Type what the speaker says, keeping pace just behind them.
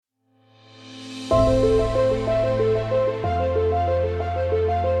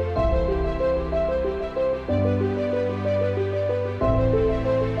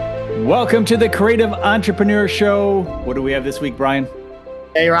Welcome to the Creative Entrepreneur Show. What do we have this week, Brian?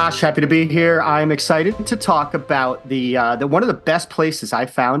 Hey, Rosh, happy to be here. I'm excited to talk about the one of the best places I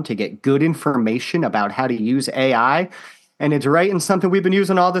found to get good information about how to use AI, and it's right in something we've been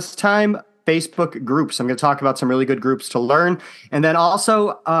using all this time, Facebook groups. I'm going to talk about some really good groups to learn, and then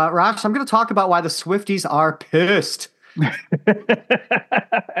also, Rosh, I'm going to talk about why the Swifties are pissed.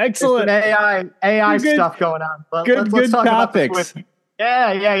 Excellent. AI stuff going on. But let's talk topics. About the Swifties.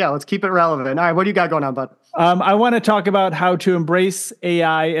 Yeah. Let's keep it relevant. All right, what do you got going on, bud? I want to talk about how to embrace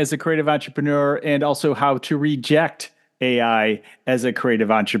AI as a creative entrepreneur and also how to reject AI as a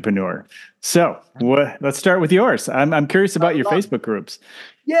creative entrepreneur. So let's start with yours. I'm curious about your Facebook groups.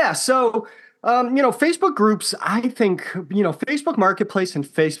 Yeah. So, Facebook groups, I think, Facebook Marketplace and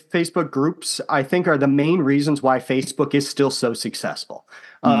Facebook groups, I think are the main reasons why Facebook is still so successful.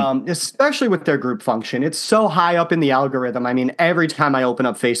 Especially with their group function. It's so high up in the algorithm. I mean, every time I open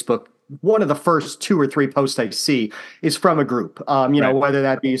up Facebook, one of the first 2 or 3 posts I see is from a group, right. Whether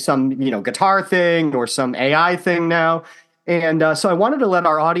that be some, guitar thing or some AI thing now. And so I wanted to let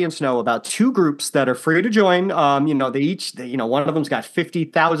our audience know about 2 groups that are free to join. One of them's got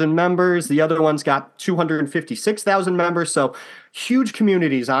 50,000 members. The other one's got 256,000 members. So huge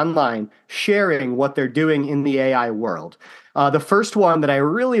communities online sharing what they're doing in the AI world. The first one that I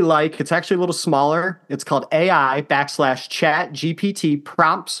really like, it's actually a little smaller. It's called AI/Chat GPT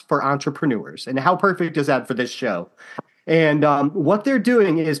Prompts for Entrepreneurs. And how perfect is that for this show? And what they're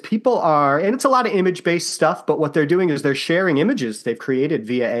doing is and it's a lot of image-based stuff, but what they're doing is they're sharing images they've created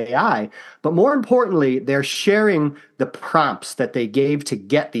via AI. But more importantly, they're sharing the prompts that they gave to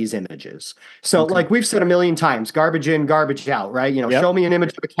get these images. So like we've said a million times, garbage in, garbage out, right? Show me an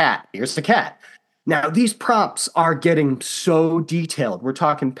image of a cat. Here's the cat. Now, these prompts are getting so detailed. We're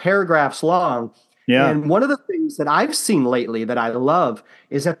talking paragraphs long. Yeah. And one of the things that I've seen lately that I love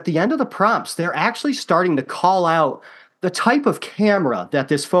is at the end of the prompts, they're actually starting to call out the type of camera that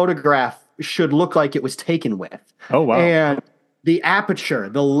this photograph should look like it was taken with. Oh, wow. And the aperture,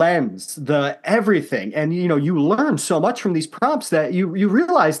 the lens, the everything. And, you learn so much from these prompts that you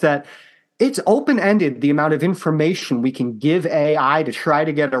realize that it's open-ended, the amount of information we can give AI to try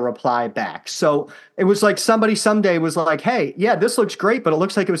to get a reply back. So it was like somebody someday was like, hey, yeah, this looks great, but it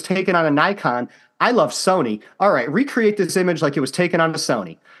looks like it was taken on a Nikon. I love Sony. All right, recreate this image like it was taken on a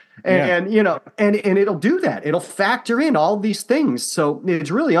Sony. And and it'll do that. It'll factor in all these things. So it's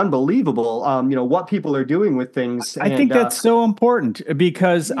really unbelievable, what people are doing with things. I think that's so important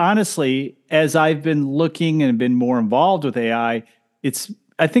because honestly, as I've been looking and been more involved with AI,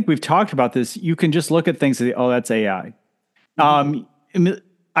 I think we've talked about this. You can just look at things and say, oh, that's AI. I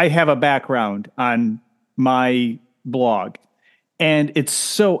have a background on my blog and it's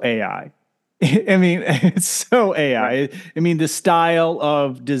so AI. I mean, it's so AI. Right. I mean, the style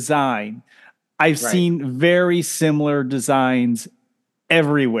of design, I've seen very similar designs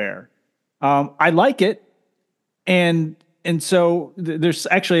everywhere. I like it. And so there's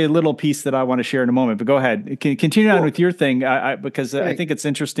actually a little piece that I want to share in a moment, but go ahead. Continue on with your thing because I think it's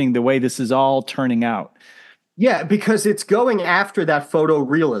interesting the way this is all turning out. Yeah, because it's going after that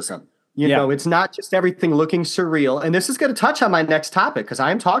photorealism. It's not just everything looking surreal. And this is going to touch on my next topic because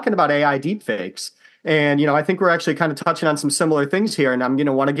I'm talking about AI deepfakes. And, I think we're actually kind of touching on some similar things here. And I'm going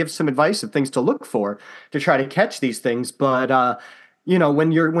to want to give some advice of things to look for to try to catch these things. But,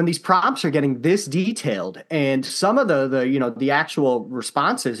 when these prompts are getting this detailed and some of the actual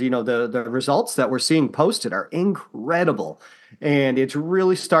responses, the results that we're seeing posted are incredible. And it's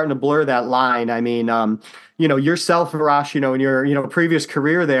really starting to blur that line. I mean, yourself, Rosh, in your previous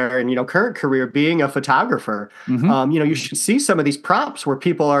career there and, current career being a photographer, you should see some of these prompts where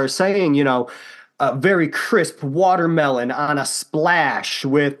people are saying, a very crisp watermelon on a splash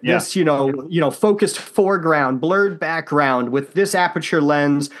with this, focused foreground, blurred background with this aperture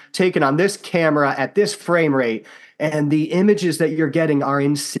lens taken on this camera at this frame rate. And the images that you're getting are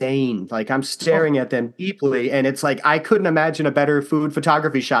insane. Like I'm staring at them deeply. And it's like, I couldn't imagine a better food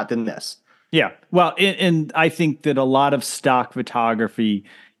photography shot than this. Yeah. Well, and I think that a lot of stock photography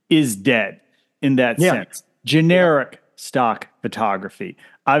is dead in that sense. Generic stock photography.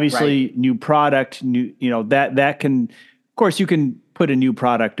 Obviously, new product, that can, of course, you can put a new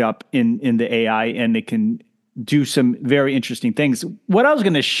product up in the AI and it can do some very interesting things. What I was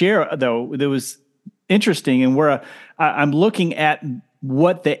going to share, though, that was interesting, and where I'm looking at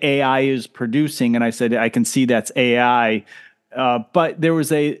what the AI is producing, and I said I can see that's AI. But there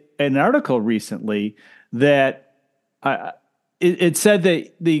was an article recently that it said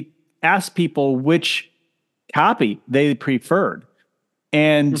that they asked people which copy they preferred,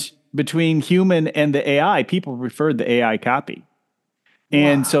 and between human and the AI, people preferred the AI copy.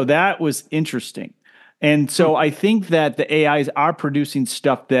 And so that was interesting. And so I think that the AIs are producing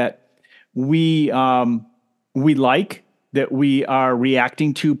stuff that we like, that we are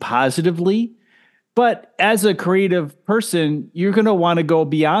reacting to positively. But as a creative person, you're going to want to go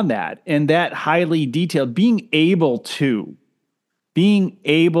beyond that. And that highly detailed, being able to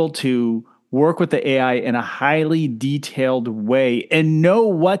work with the AI in a highly detailed way and know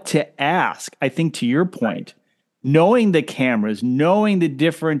what to ask. I think to your point, knowing the cameras, knowing the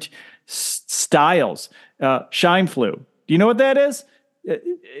different styles, Shine Flu. Do you know what that is?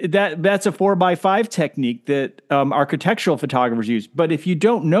 That's a 4x5 technique that architectural photographers use. But if you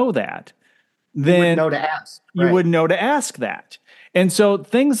don't know that, then you wouldn't know to ask. You wouldn't know to ask that. And so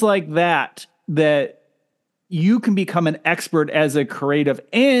things like that you can become an expert as a creative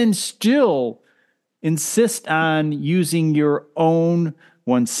and still insist on using your own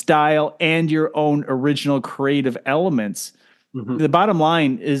one style and your own original creative elements. Mm-hmm. The bottom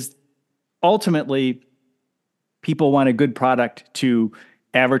line is ultimately people want a good product to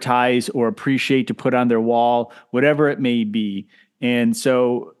advertise or appreciate, to put on their wall, whatever it may be. And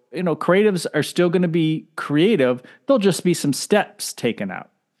so, creatives are still going to be creative. There'll just be some steps taken out.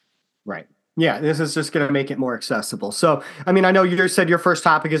 Right. Yeah, this is just going to make it more accessible. So, I mean, I know you said your first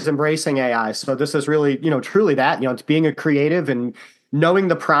topic is embracing AI. So this is really, truly that, it's being a creative and knowing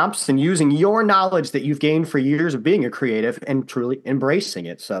the prompts and using your knowledge that you've gained for years of being a creative and truly embracing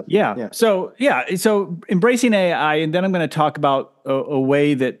it. So, So embracing AI. And then I'm going to talk about a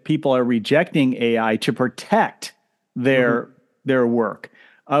way that people are rejecting AI to protect their work.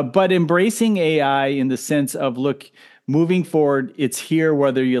 But embracing AI in the sense of, look, moving forward, it's here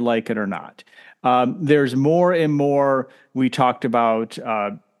whether you like it or not. There's more and more. We talked about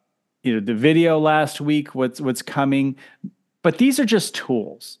the video last week, what's coming, but these are just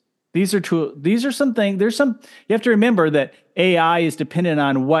tools. These are some things. You have to remember that AI is dependent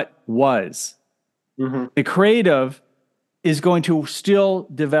on what was. Mm-hmm. The creative is going to still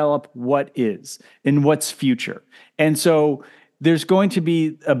develop what is and what's future. And so there's going to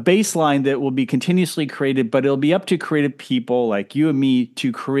be a baseline that will be continuously created, but it'll be up to creative people like you and me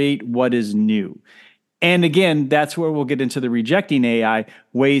to create what is new. And again, that's where we'll get into the rejecting AI,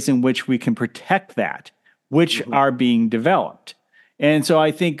 ways in which we can protect that, which are being developed. And so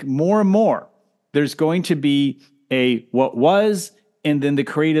I think more and more, there's going to be what was, and then the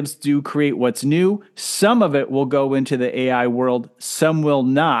creatives do create what's new. Some of it will go into the AI world, some will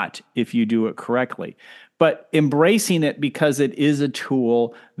not if you do it correctly. But embracing it because it is a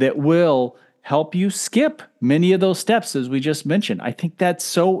tool that will help you skip many of those steps, as we just mentioned. I think that's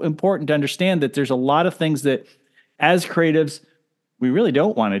so important to understand that there's a lot of things that, as creatives, we really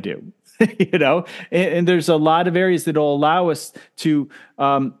don't want to do. And there's a lot of areas that will allow us to.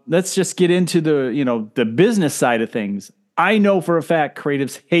 Let's just get into the business side of things. I know for a fact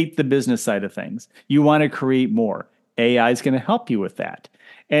creatives hate the business side of things. You want to create more. AI is going to help you with that.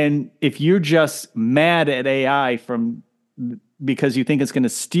 And if you're just mad at AI because you think it's going to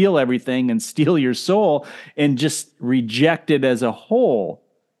steal everything and steal your soul and just reject it as a whole,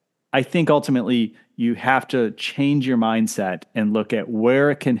 I think ultimately you have to change your mindset and look at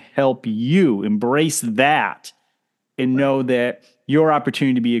where it can help you. Embrace that and know that your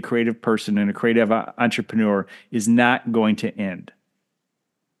opportunity to be a creative person and a creative entrepreneur is not going to end.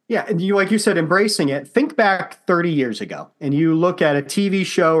 Yeah, and like you said, embracing it. Think back 30 years ago, and you look at a TV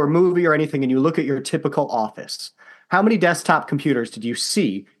show or movie or anything, and you look at your typical office. How many desktop computers did you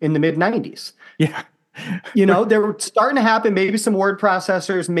see in the mid-90s? Yeah. They were starting to happen, maybe some word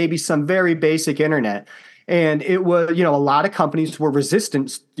processors, maybe some very basic internet. And it was, a lot of companies were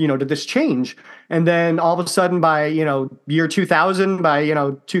resistant, to this change. And then all of a sudden by, year 2000, by,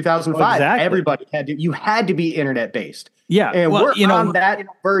 2005, exactly. Everybody had to be internet based. Yeah. And we're on that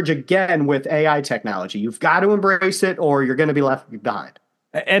verge again with AI technology. You've got to embrace it or you're going to be left behind.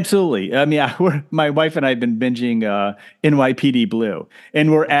 Absolutely. I mean, my wife and I have been binging NYPD Blue, and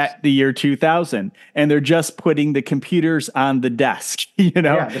we're at the year 2000, and they're just putting the computers on the desk,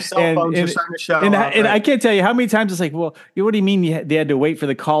 Yeah, the cell phones are starting to show up. And I can't tell you how many times it's like, well, what do you mean they had to wait for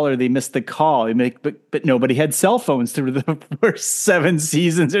the call or they missed the call? I mean, but nobody had cell phones through the first 7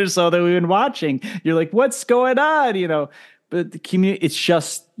 seasons or so that we've been watching. You're like, what's going on? But the community, it's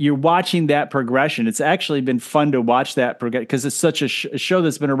just, you're watching that progression. It's actually been fun to watch that progress because it's such a show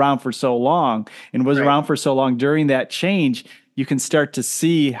that's been around for so long and was around for so long. During that change, you can start to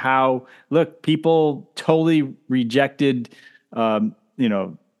see how, look, people totally rejected,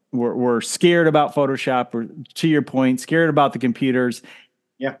 were scared about Photoshop, or to your point, scared about the computers.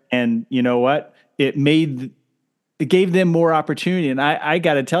 Yeah. And you know what? It gave them more opportunity. And I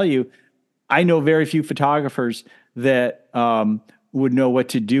got to tell you, I know very few photographers that would know what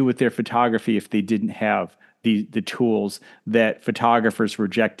to do with their photography if they didn't have the tools that photographers were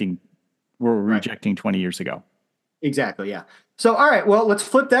rejecting 20 years ago. Exactly. Yeah. So, all right. Well, let's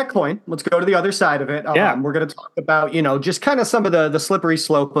flip that coin. Let's go to the other side of it. Yeah. We're going to talk about, just kind of some of the slippery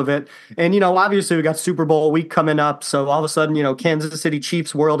slope of it. And, obviously we got Super Bowl week coming up. So all of a sudden, Kansas City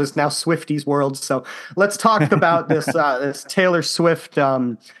Chiefs world is now Swifties world. So let's talk about this Taylor Swift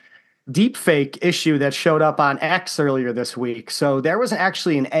deep fake issue that showed up on X earlier this week. So there was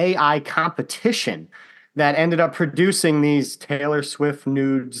actually an AI competition that ended up producing these Taylor Swift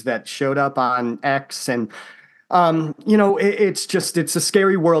nudes that showed up on X. And it's a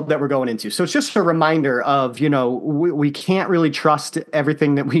scary world that we're going into. So it's just a reminder of, we can't really trust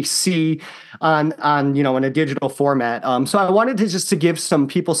everything that we see on in a digital format. So I wanted to give some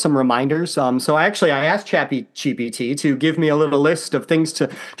people some reminders. So I asked ChatGPT to give me a little list of things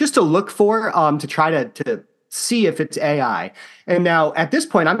to look for, to try to see if it's AI. And now at this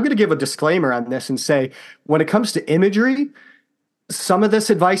point, I'm going to give a disclaimer on this and say, when it comes to imagery, some of this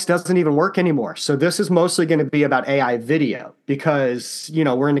advice doesn't even work anymore. So this is mostly going to be about AI video because,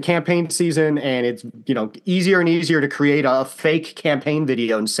 we're in the campaign season and it's, easier and easier to create a fake campaign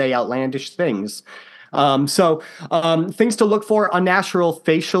video and say outlandish things. Things to look for: unnatural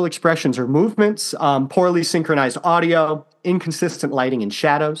facial expressions or movements, poorly synchronized audio, inconsistent lighting and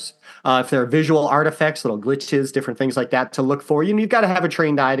shadows. If there are visual artifacts, little glitches, different things like that to look for. You've got to have a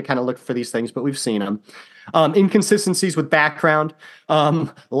trained eye to kind of look for these things, but we've seen them. Inconsistencies with background,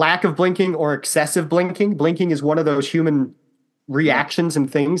 lack of blinking or excessive blinking. Blinking is one of those human reactions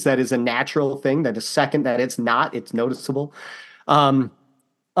and things that is a natural thing, that a second that it's not, it's noticeable.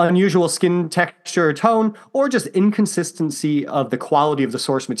 Unusual skin texture or tone, or just inconsistency of the quality of the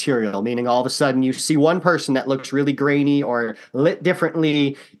source material, meaning all of a sudden you see one person that looks really grainy or lit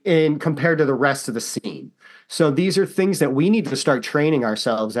differently compared to the rest of the scene. So these are things that we need to start training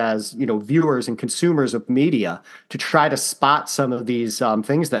ourselves as, viewers and consumers of media to try to spot some of these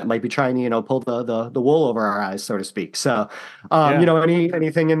things that might be trying to, pull the wool over our eyes, so to speak. So,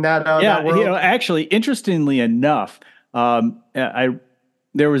 anything in that? That world? Actually, interestingly enough,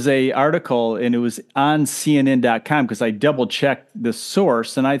 there was a article and it was on CNN.com because I double checked the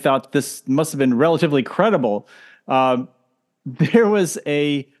source and I thought this must have been relatively credible. There was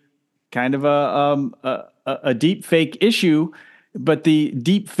a kind of a deep fake issue, but the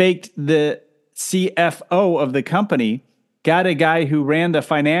deep faked the CFO of the company, got a guy who ran the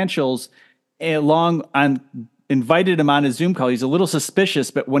financials invited him on a Zoom call. He's a little suspicious,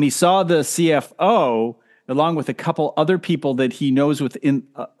 but when he saw the CFO along with a couple other people that he knows within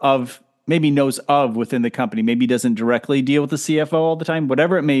the company, maybe doesn't directly deal with the CFO all the time,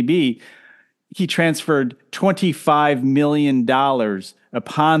 whatever it may be, he transferred $25 million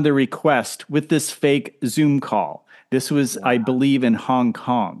upon the request with this fake Zoom call. This was, I believe, in Hong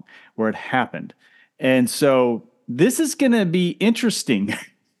Kong where it happened. And so this is going to be interesting.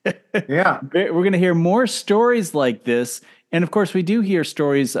 Yeah. We're going to hear more stories like this. And of course, we do hear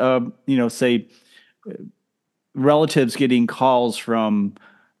stories of, say, relatives getting calls from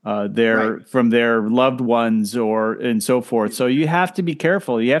their loved ones and so forth. So you have to be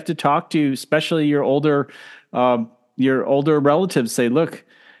careful. You have to talk to, especially your older relatives. Say, look,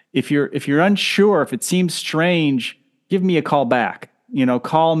 if you're unsure, if it seems strange, give me a call back.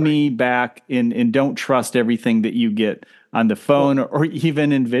 Call me back and don't trust everything that you get on the phone or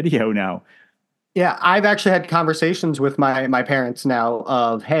even in video now. Yeah, I've actually had conversations with my parents now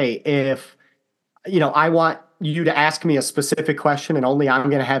of, hey, if I want you to ask me a specific question and only I'm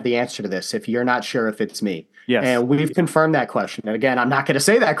going to have the answer to this if you're not sure if it's me. Yes. And we've confirmed that question. And again, I'm not going to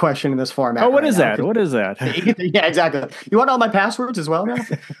say that question in this format. Oh, what is that? What is that? Yeah, exactly. You want all my passwords as well now?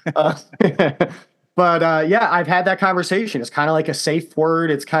 But I've had that conversation. It's kind of like a safe word.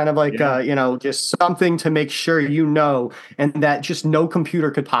 It's kind of like, just something to make sure and that just no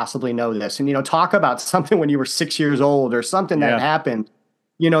computer could possibly know this. And, talk about something when you were 6 years old or something that happened,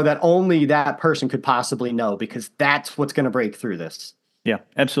 that only that person could possibly know, because that's what's going to break through this. Yeah,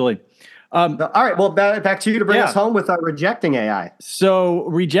 absolutely. All right. Well, back to you to bring us home with rejecting AI. So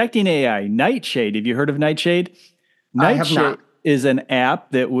rejecting AI, Nightshade. Have you heard of Nightshade? I have not. Is an app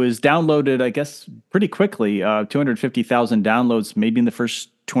that was downloaded, I guess, pretty quickly, 250,000 downloads, maybe in the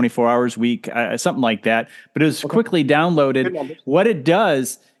first 24 hours week, something like that. But it was quickly downloaded. What it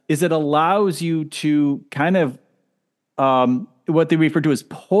does is it allows you to kind of what they refer to as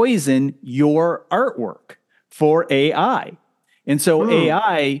poison your artwork for AI. And so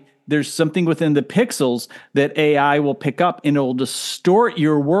AI, there's something within the pixels that AI will pick up and it will distort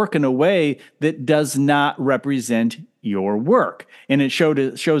your work in a way that does not represent your work. And it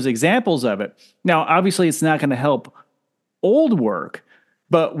shows examples of it. Now, obviously, it's not going to help old work,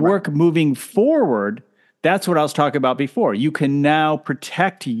 but work moving forward. That's what I was talking about before. You can now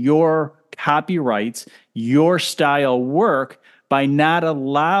protect your copyrights, your style work by not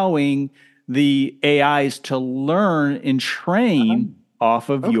allowing the AIs to learn and train off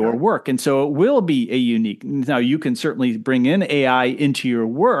of your work. And so it will be a unique. Now you can certainly bring in AI into your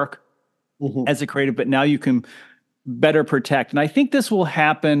work as a creative, but now you can better protect. And I think this will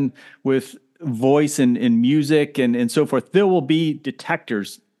happen with voice and music and so forth. There will be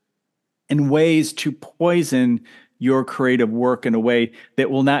detectors and ways to poison your creative work in a way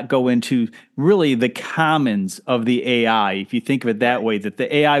that will not go into really the commons of the AI. If you think of it that way, that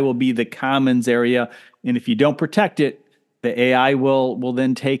the AI will be the commons area. And if you don't protect it, the AI will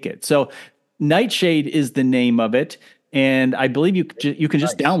then take it. So Nightshade is the name of it. And I believe you can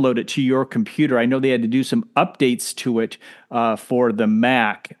just download it to your computer. I know they had to do some updates to it for the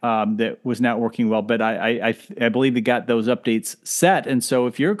Mac that was not working well, but I believe they got those updates set. And so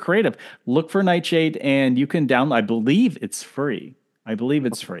if you're creative, look for Nightshade and you can download. I believe it's free. Hey,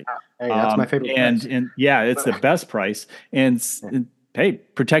 that's my favorite price. And yeah, it's the best price. And hey,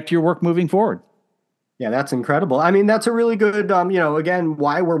 protect your work moving forward. Yeah, that's incredible. I mean, that's a really good, again,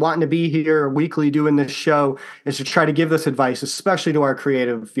 why we're wanting to be here weekly doing this show is to try to give this advice, especially to our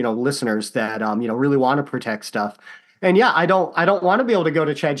creative, listeners that, really want to protect stuff. And yeah, I don't want to be able to go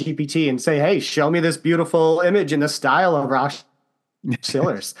to ChatGPT and say, hey, show me this beautiful image in the style of Rosh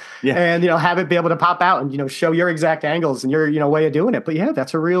Sillars and, have it be able to pop out and, show your exact angles and your, way of doing it. But yeah,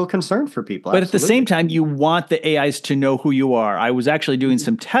 that's a real concern for people. But at the same time, you want the AIs to know who you are. I was actually doing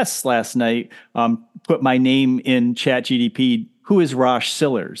some tests last night, put my name in ChatGPT, who is Rosh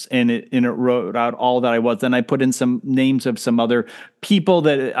Sillars? And it wrote out all that I was. Then I put in some names of some other people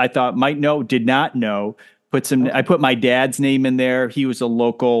that I thought might know, did not know. I put my dad's name in there. He was a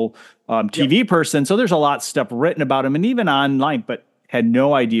local TV person. So there's a lot of stuff written about him and even online, but had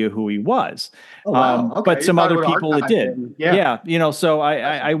no idea who he was. Oh, wow. Okay. But some other people that did. Yeah. So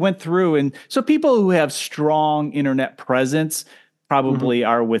I went through. And so people who have strong internet presence probably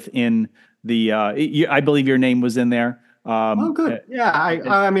are within the, I believe your name was in there. Good. Yeah.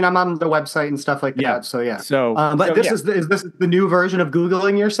 I mean, I'm on the website and stuff like that. Yeah. So yeah. But is this the new version of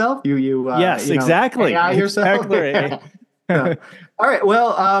Googling yourself? Yes, exactly. AI yourself. Exactly. All right.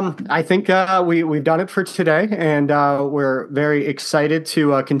 Well, I think we've done it for today, and we're very excited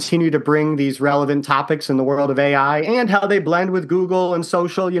to continue to bring these relevant topics in the world of AI and how they blend with Google and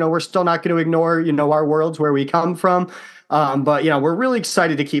social. We're still not going to ignore, our worlds where we come from. But we're really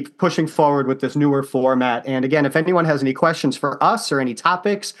excited to keep pushing forward with this newer format. And again, if anyone has any questions for us or any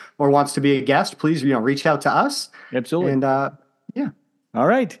topics or wants to be a guest, please, reach out to us. Absolutely. And All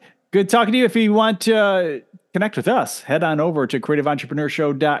right. Good talking to you. If you want to connect with us, head on over to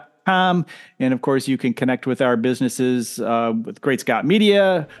creativeentrepreneurshow.com. And of course, you can connect with our businesses with Great Scott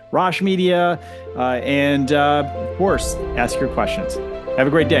Media, Rosh Media, and of course, ask your questions. Have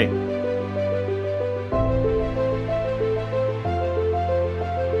a great day.